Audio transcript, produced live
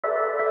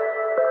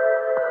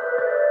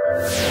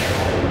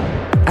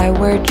I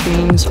wear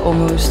jeans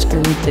almost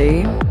every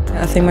day.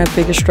 I think my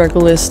biggest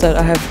struggle is that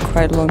I have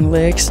quite long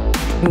legs.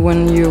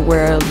 When you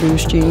wear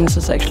loose jeans,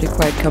 it's actually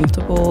quite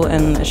comfortable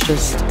and it's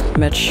just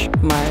match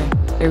my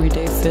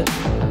everyday fit.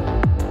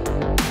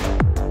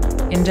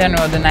 In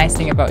general, the nice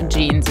thing about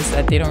jeans is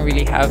that they don't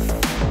really have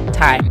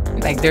time.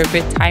 Like, they're a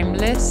bit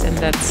timeless, and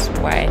that's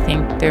why I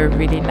think they're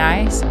really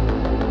nice.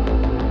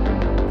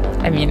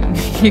 I mean,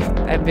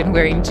 I've been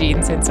wearing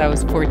jeans since I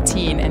was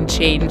 14 and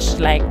changed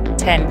like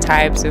 10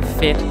 types of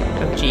fit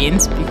of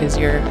jeans because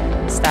your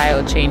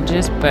style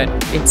changes, but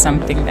it's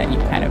something that you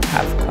kind of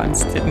have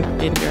constant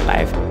in your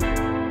life.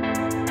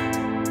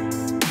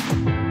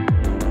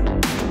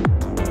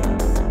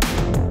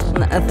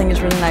 I think it's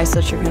really nice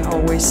that you can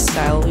always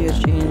style your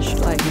jeans.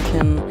 Like, you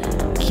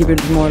can keep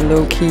it more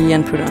low-key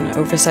and put on an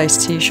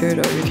oversized t-shirt,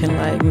 or you can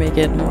like make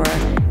it more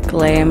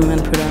glam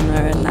and put on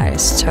a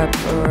nice top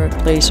or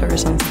blazer or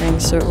something.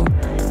 So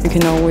you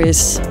can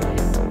always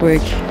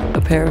work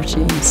a pair of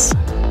jeans.